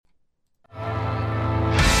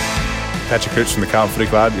Patrick Cooch from the Carlton Footy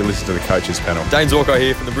Club. You're listening to the Coaches Panel. Dane Zorko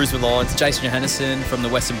here from the Brisbane Lions. Jason Johannesson from the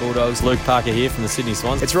Western Bulldogs. Luke Parker here from the Sydney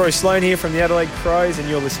Swans. It's Rory Sloane here from the Adelaide Crows, and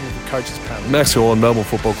you're listening to the Coaches Panel. Max Gawn, Melbourne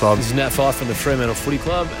Football Club. This is Nat Fyfe from the Fremantle Footy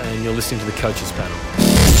Club, and you're listening to the Coaches Panel.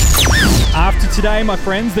 After today, my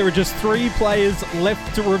friends, there are just 3 players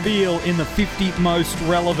left to reveal in the 50 most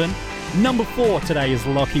relevant. Number 4 today is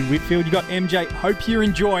Lachie Whitfield. You got MJ. Hope you're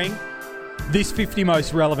enjoying this 50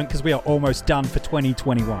 most relevant because we are almost done for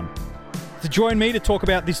 2021. To join me to talk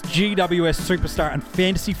about this GWS superstar and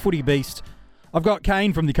fantasy footy beast, I've got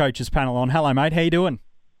Kane from the Coaches Panel on. Hello, mate. How you doing?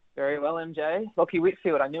 Very well, MJ. Lachie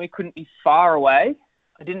Whitfield. I knew he couldn't be far away.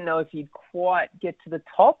 I didn't know if he'd quite get to the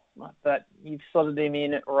top, but you've slotted him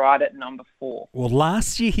in right at number 4. Well,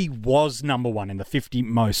 last year he was number 1 in the 50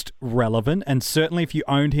 most relevant, and certainly if you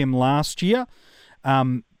owned him last year,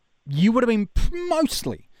 you would have been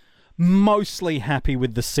mostly happy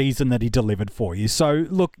with the season that he delivered for you. So,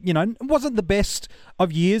 look, you know, it wasn't the best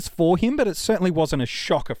of years for him, but it certainly wasn't a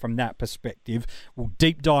shocker from that perspective. We'll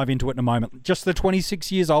deep dive into it in a moment. Just the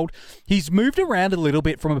 26 years old. He's moved around a little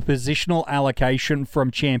bit from a positional allocation from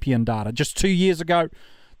Champion Data. Just 2 years ago,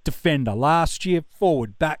 defender. Last year,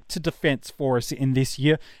 forward. Back to defence for us in this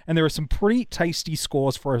year. And there are some pretty tasty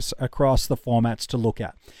scores for us across the formats to look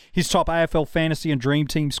at. His top AFL Fantasy and Dream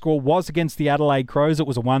Team score was against the Adelaide Crows. It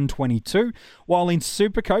was a 122. While in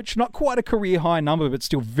Supercoach, not quite a career high number, but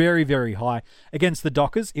still very, very high. Against the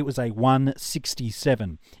Dockers, it was a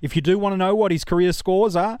 167. If you do want to know what his career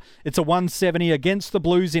scores are, it's a 170 against the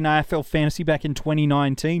Blues in AFL Fantasy back in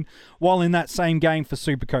 2019. While in that same game for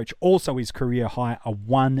Supercoach, also his career high, a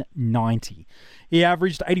 190. He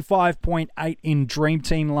averaged 85.8 in Dream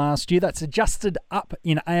Team last year. That's adjusted up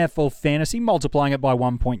in AFL Fantasy, multiplying it by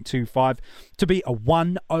 1.25 to be a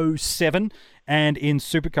 107. And in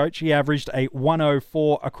Supercoach, he averaged a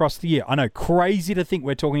 104 across the year. I know, crazy to think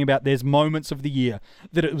we're talking about there's moments of the year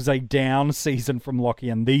that it was a down season from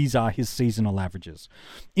Lachie, and these are his seasonal averages.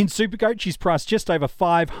 In Supercoach, he's priced just over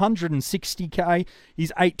 560k.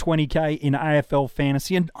 He's 820k in AFL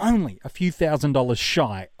Fantasy and only a few $1,000s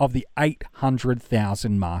shy of the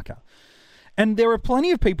 800,000 marker. And there are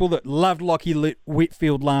plenty of people that loved Lachie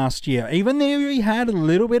Whitfield last year. Even though he had a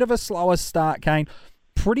little bit of a slower start, Kane,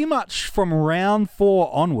 pretty much from round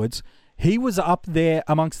 4 onwards, he was up there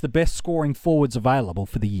amongst the best scoring forwards available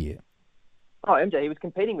for the year. Oh, MJ, he was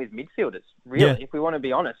competing with midfielders, really, if we want to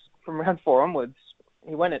be honest. From round 4 onwards,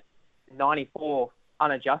 he went at 94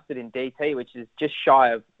 unadjusted in DT, which is just shy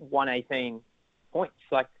of 118 points.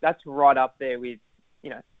 Like, that's right up there with, you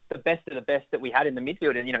know, the best of the best that we had in the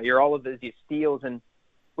midfield. And, you know, your Olivers, your Steels, and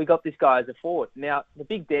we got this guy as a forward. Now, the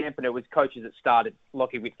big dampener was coaches that started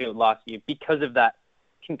Lachie Whitfield last year because of that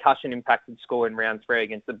concussion-impacted score in round 3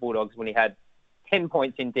 against the Bulldogs when he had 10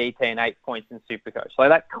 points in DT and 8 points in Supercoach. So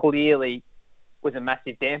that clearly was a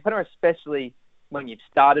massive dampener, especially when you've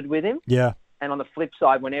started with him. Yeah. And on the flip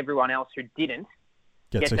side, when everyone else who didn't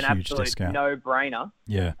gets an absolute discount. No-brainer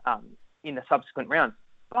in the subsequent rounds.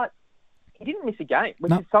 But he didn't miss a game,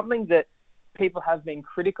 which is something that people have been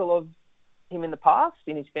critical of him in the past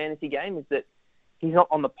in his fantasy game, is that he's not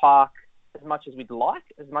on the park as much as we'd like,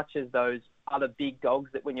 as much as those other big dogs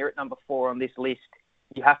that when you're at number 4 on this list,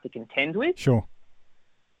 you have to contend with. Sure.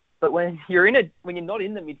 But when you're not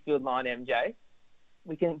in the midfield line, MJ,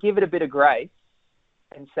 we can give it a bit of grace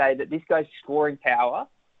and say that this guy's scoring power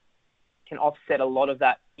can offset a lot of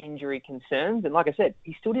that injury concerns. And like I said,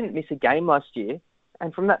 he still didn't miss a game last year.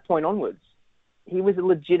 And from that point onwards, he was a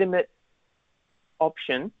legitimate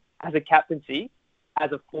option as a captaincy,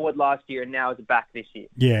 as a forward last year, and now as a back this year.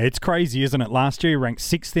 Yeah, it's crazy, isn't it? Last year he ranked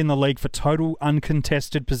 6th in the league for total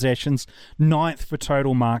uncontested possessions, 9th for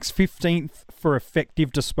total marks, 15th for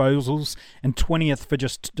effective disposals, and 20th for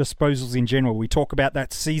just disposals in general. We talk about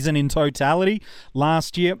that season in totality.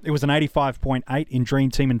 Last year, it was an 85.8 in Dream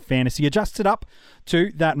Team and Fantasy, adjusted up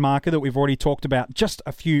to that marker that we've already talked about just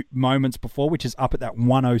a few moments before, which is up at that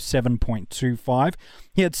 107.25.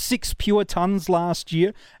 He had 6 pure tons last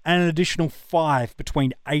year and an additional 5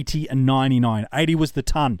 between 80 and 99. 80 was the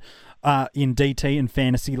ton in DT and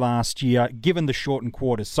Fantasy last year, given the shortened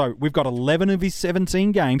quarters. So we've got 11 of his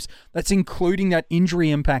 17 games. That's including that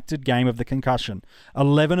injury-impacted game of the concussion.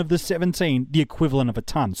 11 of the 17, the equivalent of a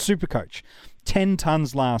ton. Supercoach, 10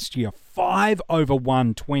 tons last year, 5 over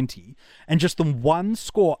 120, and just the 1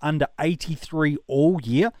 score under 83 all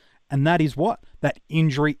year, And that is what? That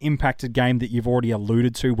injury-impacted game that you've already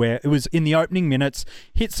alluded to, where it was in the opening minutes,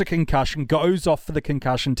 hits a concussion, goes off for the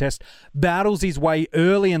concussion test, battles his way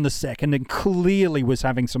early in the second, and clearly was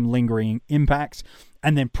having some lingering impacts,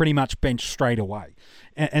 and then pretty much benched straight away.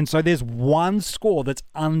 And so there's one score that's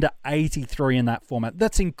under 83 in that format.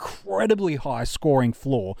 That's incredibly high scoring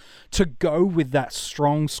floor to go with that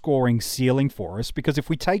strong scoring ceiling for us, because if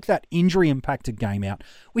we take that injury-impacted game out,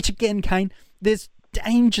 which again, Kane, there's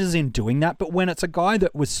dangers in doing that, but when it's a guy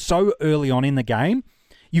that was so early on in the game,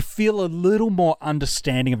 you feel a little more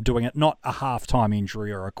understanding of doing it, not a half-time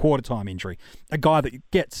injury or a quarter-time injury. A guy that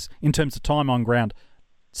gets, in terms of time on ground,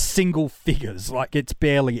 single figures, like it's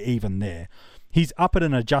barely even there. He's up at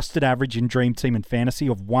an adjusted average in Dream Team and Fantasy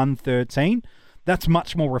of 113. That's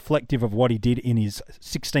much more reflective of what he did in his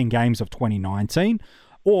 16 games of 2019,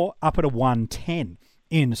 or up at a 110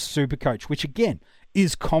 in Supercoach, which again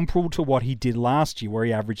is comparable to what he did last year, where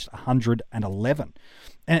he averaged 111.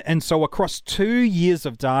 And so across 2 years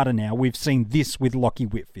of data now, we've seen this with Lachie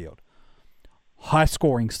Whitfield. High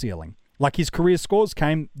scoring ceiling. Like his career scores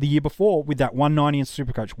came the year before with that 190 in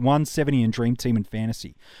Supercoach, 170 in Dream Team and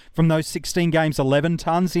Fantasy. From those 16 games, 11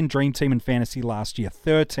 tons in Dream Team and Fantasy last year,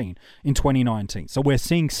 13 in 2019. So we're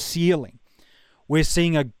seeing ceiling. We're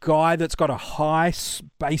seeing a guy that's got a high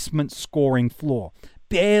basement scoring floor,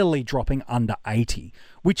 barely dropping under 80,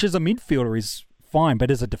 which as a midfielder is fine,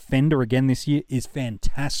 but as a defender again this year is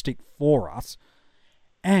fantastic for us.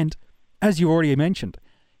 And as you already mentioned,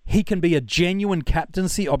 he can be a genuine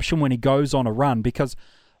captaincy option when he goes on a run, because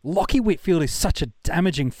Lachie Whitfield is such a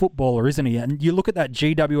damaging footballer, isn't he? And you look at that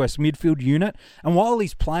GWS midfield unit, and while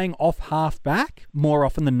he's playing off half-back more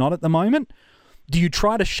often than not at the moment, do you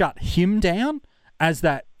try to shut him down as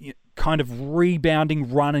that kind of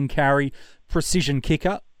rebounding run and carry precision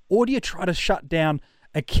kicker, or do you try to shut down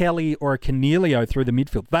a Kelly or a Cornelio through the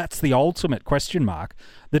midfield? That's the ultimate question mark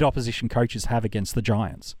that opposition coaches have against the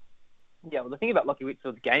Giants. Yeah, well, the thing about Lachie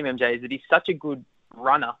Whitfield's game, MJ, is that he's such a good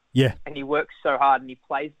runner. Yeah. And he works so hard and he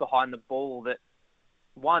plays behind the ball that,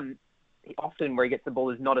 one, often where he gets the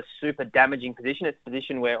ball is not a super damaging position. It's a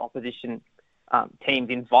position where opposition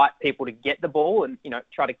teams invite people to get the ball and,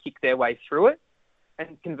 try to kick their way through it.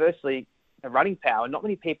 And conversely, the running power, not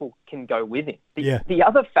many people can go with him. The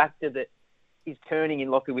other factor that is turning in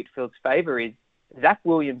Lachie Whitfield's favour is Zach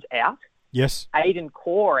Williams out. Yes. Aiden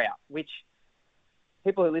Corr out, which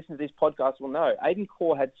people who listen to this podcast will know. Aiden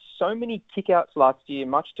Corr had so many kickouts last year,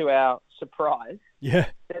 much to our surprise,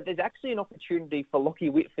 that there's actually an opportunity for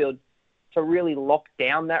Lachie Whitfield to really lock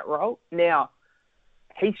down that role. Now,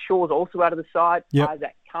 Heath Shaw's also out of the side.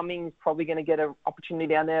 Isaac Cummings probably going to get an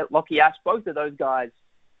opportunity down there. Lachie Ash, both of those guys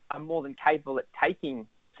are more than capable at taking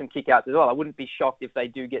some kickouts as well. I wouldn't be shocked if they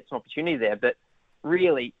do get some opportunity there. But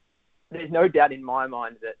really, there's no doubt in my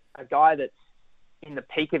mind that a guy that's in the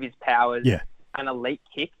peak of his powers, an elite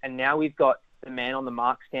kick, and now we've got the man on the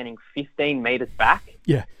mark standing 15 metres back.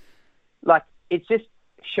 Yeah. Like, it just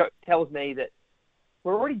tells me that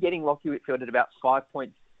we're already getting Lachie Whitfield at about 5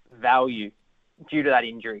 points value due to that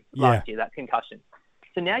injury last year, that concussion.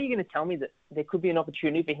 So now you're going to tell me that there could be an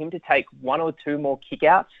opportunity for him to take one or two more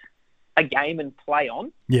kickouts a game and play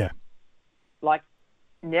on? Yeah. Like,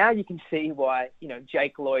 now you can see why,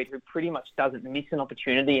 Jake Lloyd, who pretty much doesn't miss an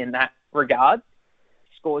opportunity in that regard,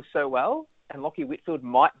 scores so well, and Lachie Whitfield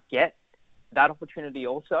might get that opportunity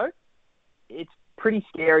also. It's pretty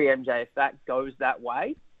scary, MJ, if that goes that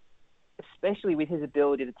way, especially with his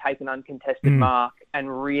ability to take an uncontested mark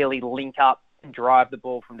and really link up and drive the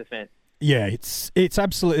ball from defence. Yeah, it's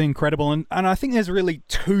absolutely incredible. And I think there's really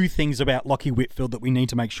two things about Lachie Whitfield that we need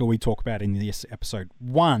to make sure we talk about in this episode.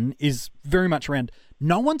 One is very much around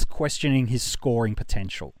no one's questioning his scoring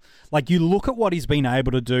potential. Like, you look at what he's been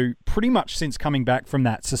able to do pretty much since coming back from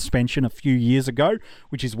that suspension a few years ago,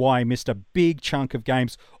 which is why he missed a big chunk of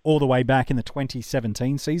games all the way back in the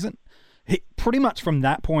 2017 season. Pretty much from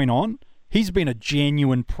that point on, he's been a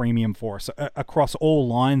genuine premium for us across all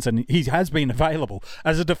lines, and he has been available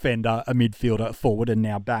as a defender, a midfielder, a forward, and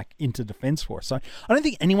now back into defence for us. So I don't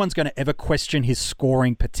think anyone's going to ever question his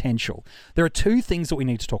scoring potential. There are two things that we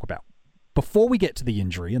need to talk about before we get to the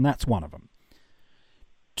injury, and that's one of them.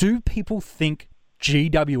 Do people think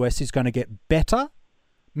GWS is going to get better,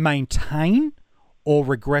 maintain, or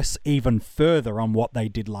regress even further on what they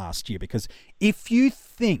did last year? Because if you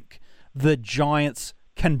think the Giants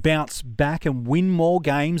can bounce back and win more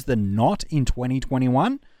games than not in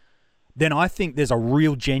 2021, then I think there's a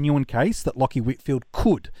real genuine case that Lachie Whitfield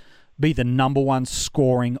could be the number one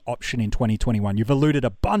scoring option in 2021. You've alluded a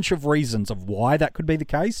bunch of reasons of why that could be the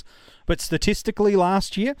case, but statistically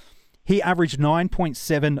last year, he averaged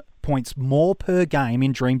 9.7 points more per game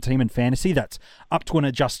in Dream Team and Fantasy. That's up to an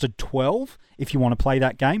adjusted 12 if you want to play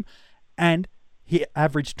that game. And he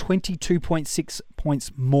averaged 22.6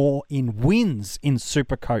 points more in wins in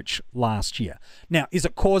Supercoach last year. Now, is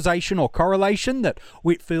it causation or correlation that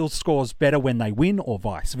Whitfield scores better when they win or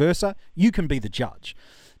vice versa? You can be the judge.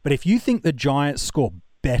 But if you think the Giants score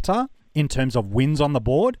better in terms of wins on the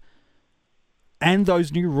board and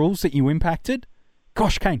those new rules that you impacted,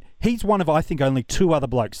 gosh, Kane, he's one of, I think, only two other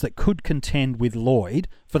blokes that could contend with Lloyd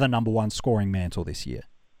for the number one scoring mantle this year.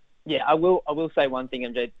 Yeah, I will say one thing,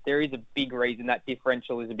 MJ. There is a big reason that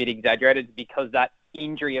differential is a bit exaggerated because that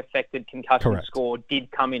injury-affected concussion score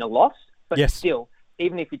did come in a loss. But still,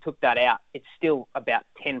 even if you took that out, it's still about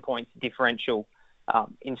 10 points differential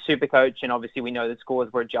in Supercoach. And obviously we know the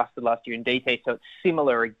scores were adjusted last year in DT, so it's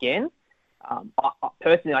similar again.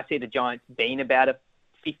 Personally, I see the Giants being about a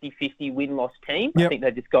 50-50 win-loss team. I think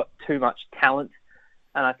they just got too much talent.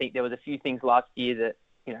 And I think there was a few things last year that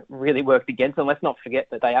really worked against them. Let's not forget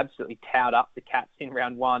that they absolutely towed up the Cats in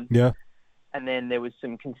round one. Yeah. And then there was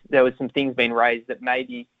some things being raised that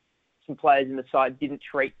maybe some players in the side didn't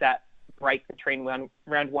treat that break between round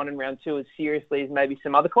one and round two as seriously as maybe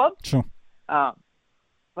some other clubs. Sure.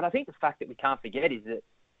 But I think the fact that we can't forget is that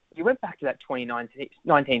you went back to that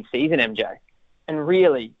 2019 season, MJ, and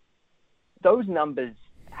really those numbers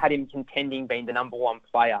had him contending being the number one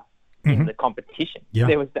player in the competition. Yeah.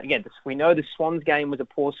 There was, again, we know the Swans game was a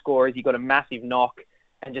poor score as he got a massive knock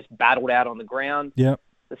and just battled out on the ground. Yeah.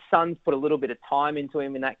 The Suns put a little bit of time into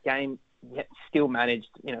him in that game, yet still managed,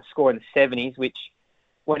 score in the 70s, which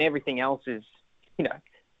when everything else is,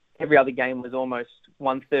 every other game was almost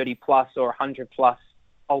 130 plus or 100 plus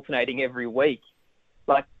alternating every week.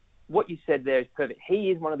 Like what you said there is perfect. He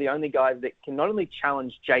is one of the only guys that can not only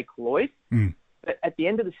challenge Jake Lloyd, but at the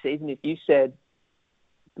end of the season, if you said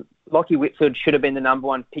Lachie Whitfield should have been the number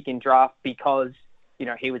one pick in draft because,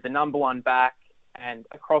 he was the number one back and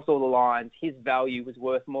across all the lines, his value was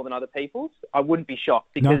worth more than other people's, I wouldn't be shocked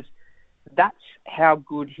because that's how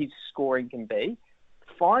good his scoring can be.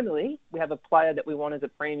 Finally, we have a player that we want as a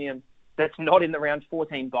premium that's not in the round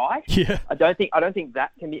 14 buy. Yeah. I don't think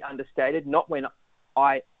that can be understated, not when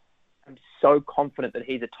I am so confident that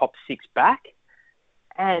he's a top 6 back.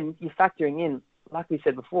 And you're factoring in, like we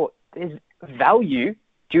said before, there's value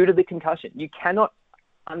due to the concussion. You cannot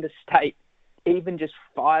understate even just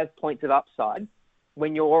 5 points of upside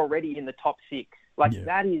when you're already in the top 6.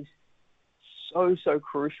 That is so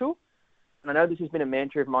crucial. And I know this has been a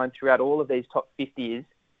mantra of mine throughout all of these top 50s.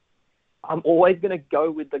 I'm always going to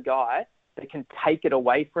go with the guy that can take it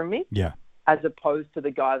away from me, as opposed to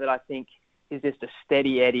the guy that I think is just a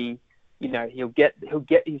steady Eddie. He'll get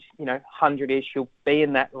his 100-ish. He'll be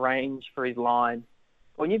in that range for his line.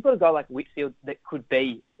 When you've got a guy like Whitfield that could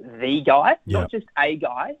be the guy, not just a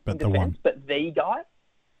guy in defence, but the guy,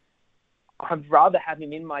 I'd rather have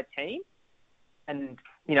him in my team. And,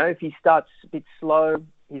 if he starts a bit slow,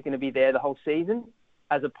 he's going to be there the whole season,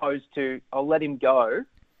 as opposed to I'll let him go,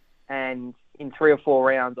 and in 3 or 4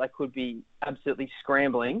 rounds, I could be absolutely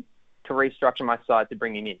scrambling to restructure my side to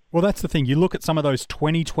bring him in. Well, that's the thing. You look at some of those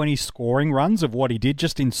 2020 scoring runs of what he did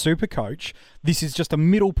just in Supercoach. This is just a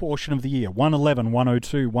middle portion of the year. 111,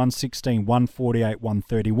 102, 116, 148,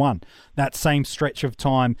 131. That same stretch of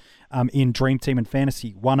time in Dream Team and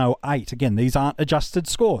Fantasy, 108. Again, these aren't adjusted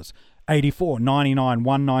scores. 84, 99,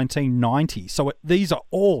 119, 90. So these are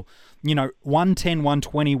all, 110,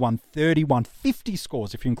 120, 130, 150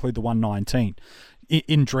 scores if you include the 119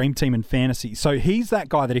 in Dream Team and Fantasy. So he's that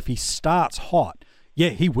guy that if he starts hot,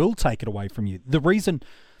 he will take it away from you. The reason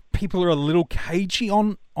people are a little cagey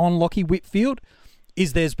on Lachie Whitfield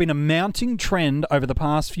is there's been a mounting trend over the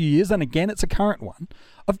past few years, and again, it's a current one,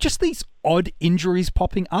 of just these odd injuries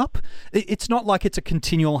popping up. It's not like it's a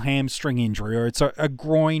continual hamstring injury or it's a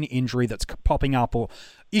groin injury that's popping up or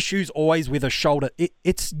issues always with a shoulder.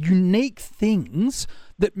 It's unique things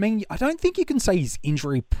that mean I don't think you can say he's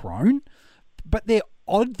injury prone, but they're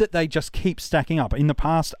odd that they just keep stacking up. In the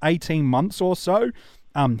past 18 months or so,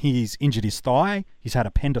 he's injured his thigh, he's had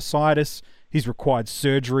appendicitis, he's required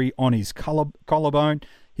surgery on his collarbone.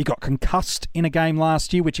 He got concussed in a game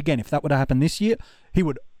last year, which again, if that were to happen this year, he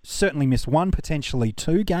would certainly miss 1, potentially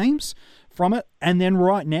 2 games from it. And then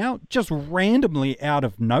right now, just randomly out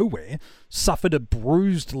of nowhere, suffered a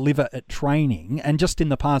bruised liver at training. And just in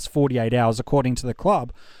the past 48 hours, according to the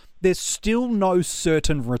club, there's still no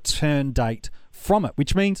certain return date from it,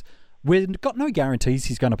 which means we've got no guarantees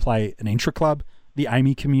he's going to play an intra-club, the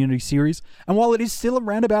Amy Community Series. And while it is still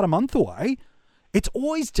around about a month away, it's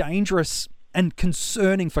always dangerous and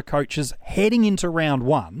concerning for coaches heading into round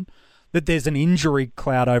 1 that there's an injury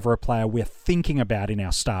cloud over a player we're thinking about in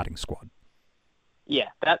our starting squad. Yeah,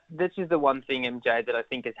 this is the one thing, MJ, that I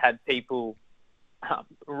think has had people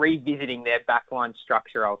revisiting their backline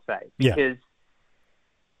structure, I'll say. Because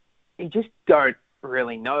you just don't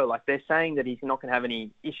really know. Like, they're saying that he's not going to have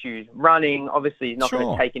any issues running. Obviously, he's not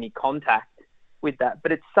going to take any contact with that.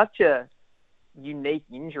 But it's such a unique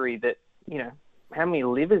injury that, how many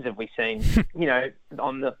livers have we seen,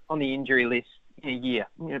 on the injury list in a year?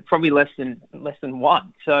 Probably less than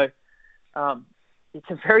one. So it's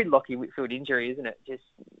a very Lachie Whitfield injury, isn't it? Just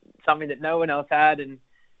something that no one else had, and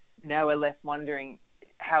now we're left wondering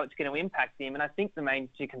how it's going to impact him. And I think the main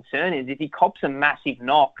concern is if he cops a massive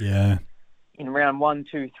knock in round 1,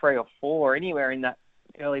 2, 3, or 4, anywhere in that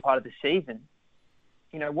early part of the season,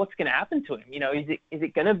 what's going to happen to him? Is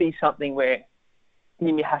it going to be something where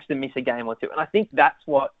he has to miss a game or two? And I think that's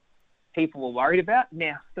what people were worried about.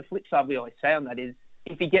 Now, the flip side we always say on that is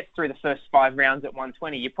if he gets through the first 5 rounds at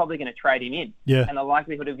 120, you're probably going to trade him in. Yeah. And the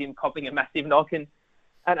likelihood of him copping a massive knock and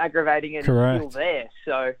aggravating it is still there.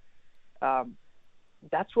 So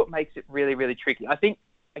that's what makes it really, really tricky. I think,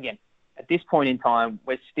 again, at this point in time,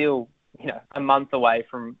 we're still, a month away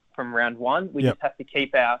from round 1. We just have to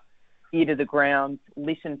keep our ear to the ground,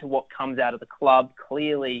 listen to what comes out of the club.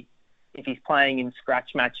 Clearly, if he's playing in scratch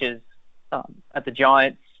matches at the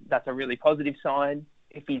Giants, that's a really positive sign.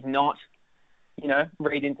 If he's not,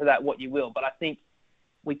 read into that what you will. But I think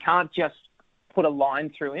we can't just put a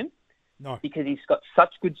line through him because he's got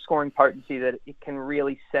such good scoring potency that it can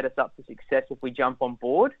really set us up for success if we jump on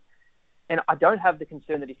board. And I don't have the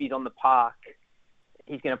concern that if he's on the park,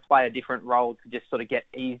 he's going to play a different role to just sort of get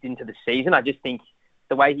eased into the season. I just think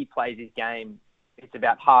the way he plays his game, it's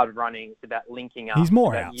about hard running, it's about linking up. He's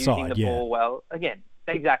more outside, using the yeah. ball well. Again,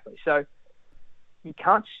 exactly. So you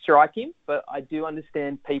can't strike him, but I do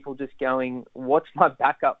understand people just going, what's my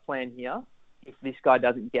backup plan here if this guy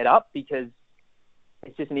doesn't get up? Because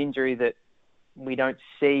it's just an injury that we don't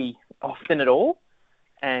see often at all.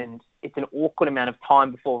 And it's an awkward amount of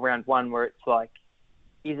time before round 1 where it's like,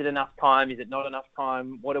 is it enough time? Is it not enough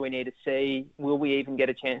time? What do we need to see? Will we even get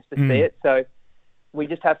a chance to see it? So we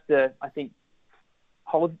just have to, I think,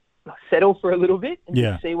 settle for a little bit and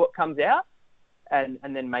just see what comes out and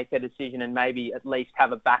then make a decision and maybe at least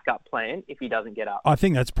have a backup plan if he doesn't get up. I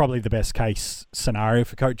think that's probably the best case scenario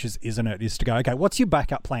for coaches, isn't it? Is to go, okay, what's your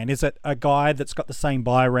backup plan? Is it a guy that's got the same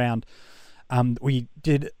buy round? We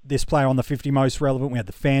did this player on the 50 most relevant. We had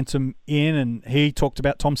the Phantom in, and he talked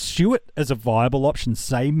about Tom Stewart as a viable option.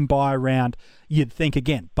 Same buy round. You'd think,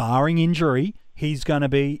 again, barring injury, he's going to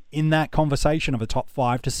be in that conversation of a top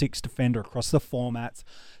 5 to 6 defender across the formats.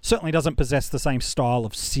 Certainly doesn't possess the same style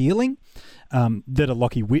of ceiling that a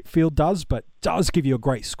Lachie Whitfield does, but does give you a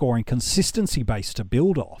great scoring consistency base to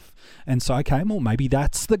build off. And so, okay, well, maybe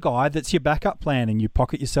that's the guy that's your backup plan, and you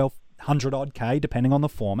pocket yourself 100-odd K, depending on the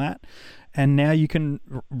format. And now you can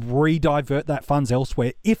re-divert that funds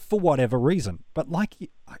elsewhere if for whatever reason. But like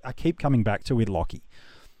I keep coming back to with Lachie,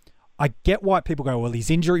 I get why people go, well, he's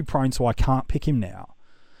injury prone, so I can't pick him now.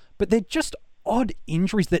 But they're just odd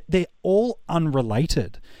injuries that they're all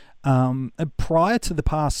unrelated. Prior to the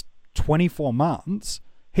past 24 months,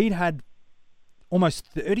 he'd had almost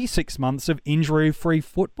 36 months of injury-free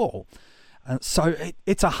football. So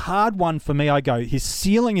it's a hard one for me. I go, his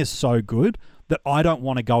ceiling is so good that I don't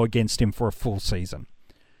want to go against him for a full season.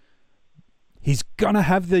 He's going to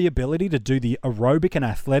have the ability to do the aerobic and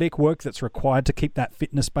athletic work that's required to keep that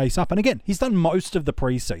fitness base up. And again, he's done most of the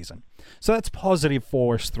preseason. So that's positive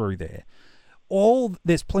for us through there.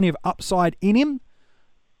 There's plenty of upside in him.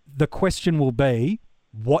 The question will be,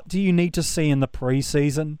 what do you need to see in the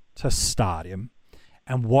preseason to start him?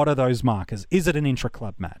 And what are those markers? Is it an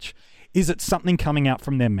intra-club match? Is it something coming out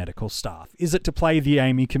from their medical staff? Is it to play the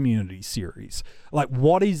Amy Community Series? Like,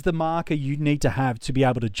 what is the marker you need to have to be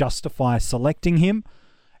able to justify selecting him?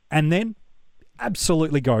 And then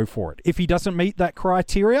absolutely go for it. If he doesn't meet that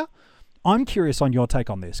criteria, I'm curious on your take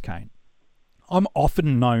on this, Kane. I'm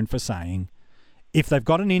often known for saying, if they've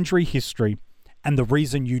got an injury history and the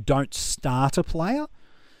reason you don't start a player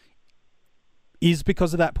is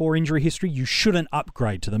because of that poor injury history, you shouldn't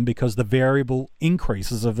upgrade to them because the variable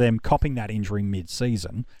increases of them copping that injury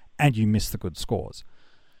mid-season and you miss the good scores.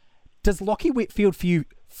 Does Lachie Whitfield for you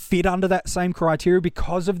fit under that same criteria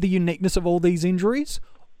because of the uniqueness of all these injuries?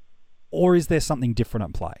 Or is there something different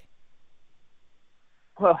at play?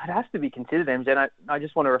 Well, it has to be considered, MJ, and I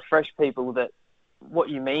just want to refresh people that what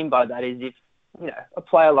you mean by that is if, a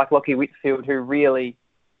player like Lachie Whitfield who really,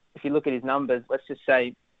 if you look at his numbers, let's just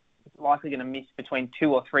say, likely going to miss between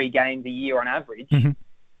 2 or 3 games a year on average. Mm-hmm.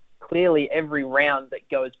 Clearly, every round that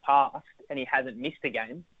goes past and he hasn't missed a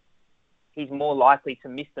game, he's more likely to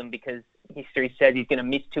miss them because history says he's going to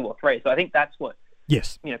miss 2 or 3. So I think that's what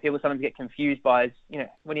Yes. people sometimes get confused by is,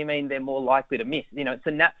 what do you mean they're more likely to miss?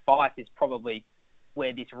 So Nat Fyfe is probably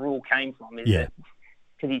where this rule came from, is that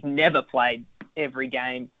because he's never played every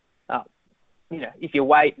game. If you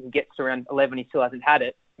wait and gets to around 11, he still hasn't had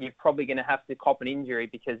it, you're probably going to have to cop an injury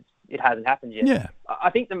because it hasn't happened yet. Yeah. I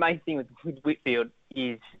think the main thing with Whitfield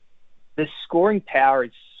is the scoring power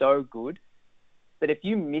is so good that if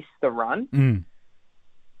you miss the run,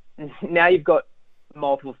 now you've got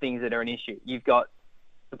multiple things that are an issue. You've got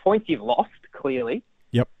the points you've lost, clearly.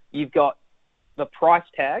 Yep. You've got the price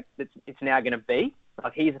tag that it's now going to be.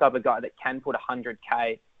 Like, he's the type of guy that can put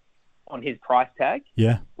 100K on his price tag,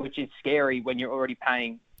 which is scary when you're already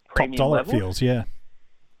paying premium top dollar levels. it feels, yeah.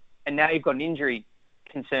 And now you've got an injury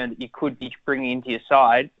concern that you could be bringing into your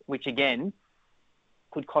side, which again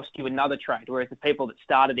could cost you another trade. Whereas the people that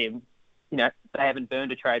started him, they haven't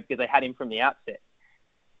burned a trade because they had him from the outset.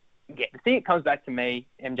 Yeah, the thing that comes back to me,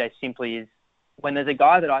 MJ, simply is when there's a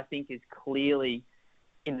guy that I think is clearly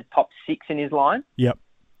in the top 6 in his line,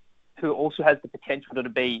 who also has the potential to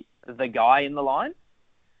be the guy in the line,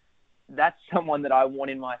 that's someone that I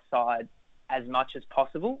want in my side as much as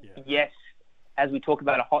possible. Yeah. Yes, as we talk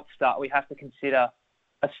about a hot start, we have to consider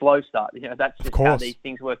a slow start. That's just how these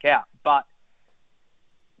things work out. But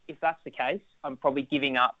if that's the case, I'm probably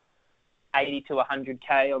giving up 80 to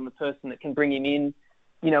 100K on the person that can bring him in,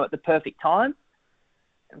 at the perfect time.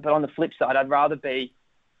 But on the flip side, I'd rather be,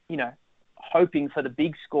 hoping for the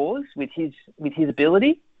big scores with his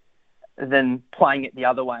ability than playing it the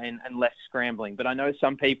other way and less scrambling. But I know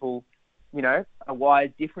some people, are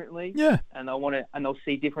wired differently, and they'll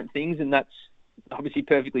see different things, and that's obviously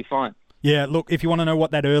perfectly fine. Yeah, look, if you want to know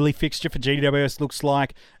what that early fixture for GWS looks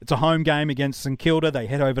like, it's a home game against St Kilda. They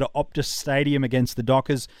head over to Optus Stadium against the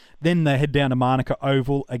Dockers. Then they head down to Manuka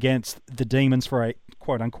Oval against the Demons for a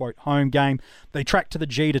quote-unquote home game. They track to the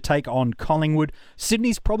G to take on Collingwood.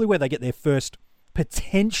 Sydney's probably where they get their first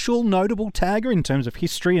potential notable tagger in terms of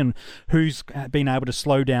history and who's been able to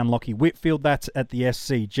slow down Lachie Whitfield. That's at the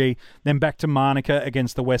SCG. Then back to Manuka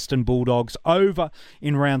against the Western Bulldogs. Over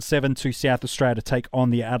in round 7 to South Australia to take on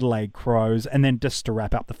the Adelaide Crows. And then just to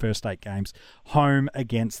wrap up the first 8 games, home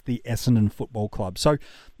against the Essendon Football Club. So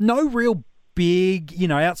no real big,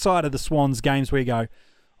 outside of the Swans games where you go,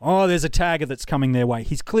 oh, there's a tagger that's coming their way.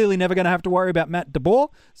 He's clearly never going to have to worry about Matt De Boer,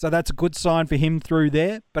 so that's a good sign for him through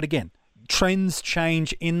there. But again, trends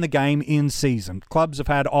change in the game in season. Clubs have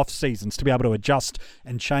had off seasons to be able to adjust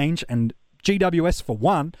and change, and GWS, for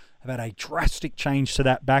one, have had a drastic change to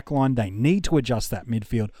that back line. They need to adjust that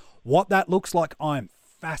midfield. What that looks like, I'm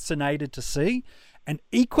fascinated to see, and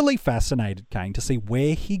equally fascinated, Kane, to see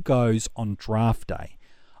where he goes on draft day.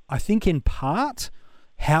 I think in part,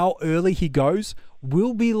 how early he goes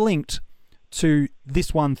will be linked to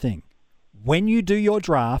this one thing. When you do your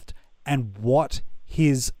draft and what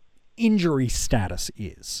his injury status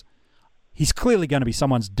is. He's clearly going to be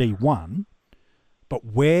someone's D1, but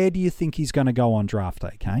where do you think he's going to go on draft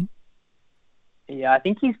day, Kane? Yeah, I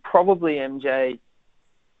think he's probably, MJ,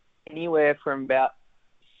 anywhere from about,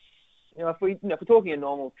 if we're talking a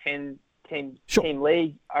normal 10-team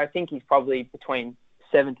league, I think he's probably between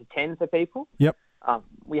 7 to 10 for people. Yep.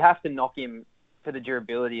 We have to knock him for the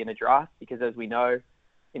durability in a draft because, as we know,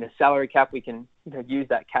 in a salary cap, we can use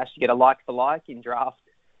that cash to get a like-for-like. In draft,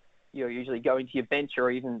 you're usually going to your bench or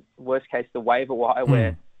even, worst case, the waiver wire,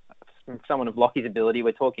 where from someone of Lockie's ability,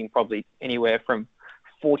 we're talking probably anywhere from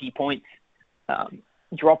 40 points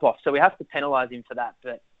drop-off. So we have to penalise him for that.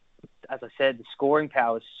 But as I said, the scoring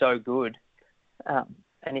power is so good.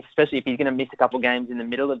 And especially if he's going to miss a couple of games in the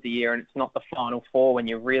middle of the year and it's not the Final Four when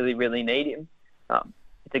you really, really need him,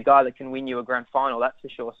 it's a guy that can win you a grand final, that's for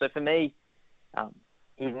sure. So for me,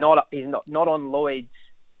 he's not on Lloyd's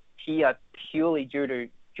tier purely due to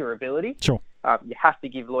durability. Sure. You have to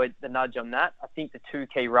give Lloyd the nudge on that. I think the 2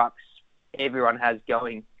 key rucks everyone has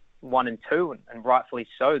going 1 and 2, and rightfully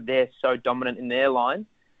so. They're so dominant in their line.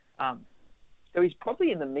 So he's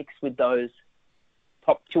probably in the mix with those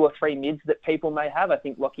top 2 or 3 mids that people may have. I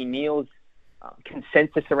think Lachie Neale's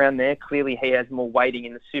consensus around there. Clearly he has more weighting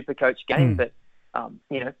in the Supercoach game, but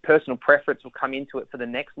personal preference will come into it for the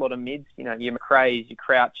next lot of mids. Your McRae's, your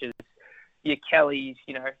Crouches, your Kellys,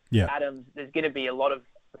 Adams. There's going to be a lot of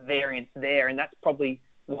variance there, and that's probably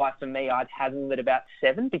why for me I'd have him at about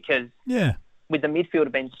 7, because with the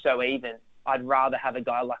midfielder being so even, I'd rather have a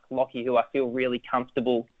guy like Lachie, who I feel really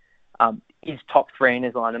comfortable is top 3 in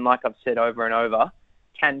his line, and like I've said over and over,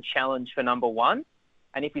 can challenge for number 1.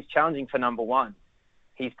 And if he's challenging for number 1,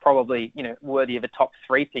 he's probably, worthy of a top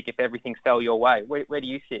 3 pick if everything fell your way. Where do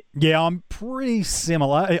you sit? Yeah, I'm pretty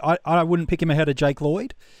similar. I wouldn't pick him ahead of Jake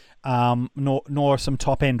Lloyd, nor some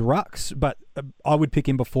top-end rucks, but I would pick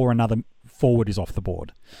him before another forward is off the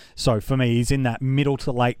board. So for me, he's in that middle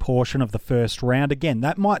to late portion of the first round. Again,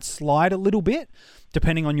 that might slide a little bit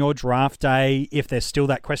depending on your draft day. If there's still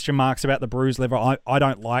that question marks about the bruised liver, I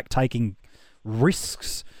don't like taking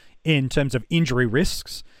risks in terms of injury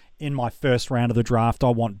risks. In my first round of the draft, I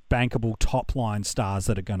want bankable top-line stars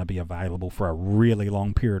that are going to be available for a really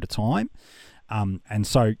long period of time. And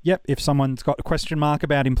so, if someone's got a question mark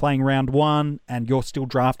about him playing round 1 and you're still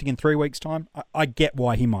drafting in 3 weeks' time, I get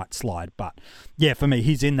why he might slide. But, for me,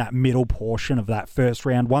 he's in that middle portion of that first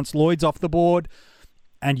round. Once Lloyd's off the board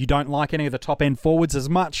and you don't like any of the top-end forwards as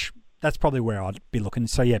much, that's probably where I'd be looking.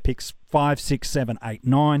 So, picks 5, 6, 7, 8,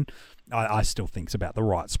 9. I still think it's about the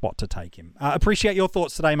right spot to take him. Appreciate your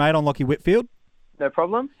thoughts today, mate, on Lockie Whitfield. No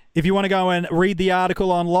problem. If you want to go and read the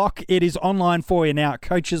article on Lock, it is online for you now at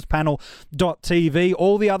coachespanel.tv.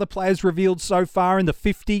 All the other players revealed so far in the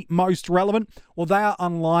 50 most relevant, well, they are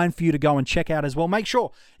online for you to go and check out as well. Make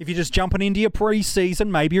sure, if you're just jumping into your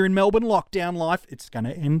pre-season, maybe you're in Melbourne lockdown life, it's going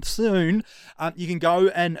to end soon, you can go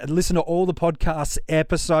and listen to all the podcast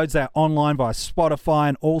episodes. They're online via Spotify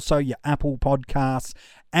and also your Apple Podcasts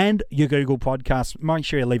and your Google Podcasts. Make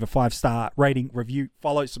sure you leave a 5-star rating, review,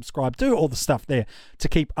 follow, subscribe, do all the stuff there to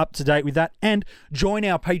keep up to date with that, and join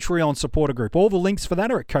our Patreon supporter group. All the links for that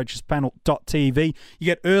are at coachespanel.tv. You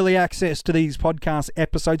get early access to these podcast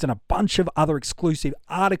episodes and a bunch of other exclusive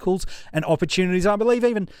articles and opportunities. I believe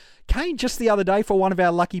even Kane, just the other day for one of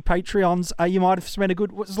our lucky Patreons, you might have spent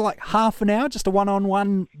half an hour, just a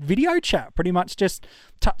one-on-one video chat, pretty much just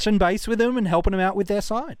touching base with them and helping them out with their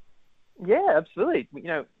side. Yeah, absolutely.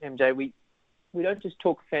 MJ, we don't just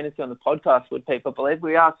talk fantasy on the podcast, would people believe.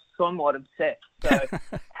 We are somewhat obsessed. So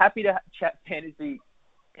happy to chat fantasy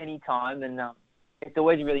anytime. And it's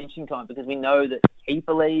always a really interesting time because we know that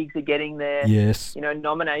keeper leagues are getting there. Yes.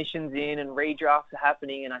 Nominations in and redrafts are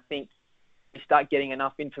happening. And I think we start getting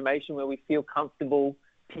enough information where we feel comfortable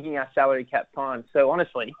picking our salary cap time. So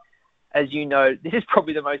honestly, as you know, this is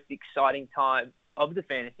probably the most exciting time of the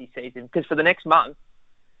fantasy season because for the next month,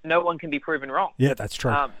 no one can be proven wrong. Yeah, that's true.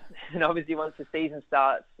 And obviously once the season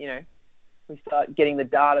starts, we start getting the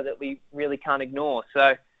data that we really can't ignore.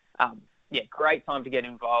 So, great time to get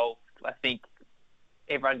involved. I think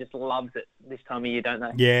everyone just loves it this time of year, don't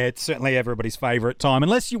they? Yeah, it's certainly everybody's favourite time.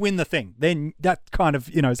 Unless you win the thing, then that kind of,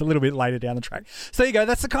 is a little bit later down the track. So there you go.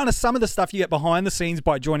 That's the kind of some of the stuff you get behind the scenes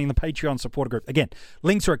by joining the Patreon supporter group. Again,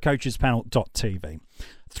 links are at coachespanel.tv.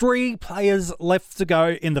 3 players left to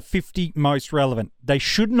go in the 50 most relevant. They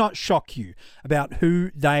should not shock you about who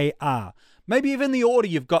they are. Maybe even the order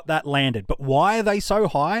you've got that landed. But why are they so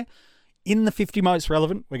high in the 50 most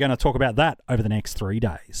relevant? We're going to talk about that over the next 3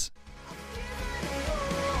 days.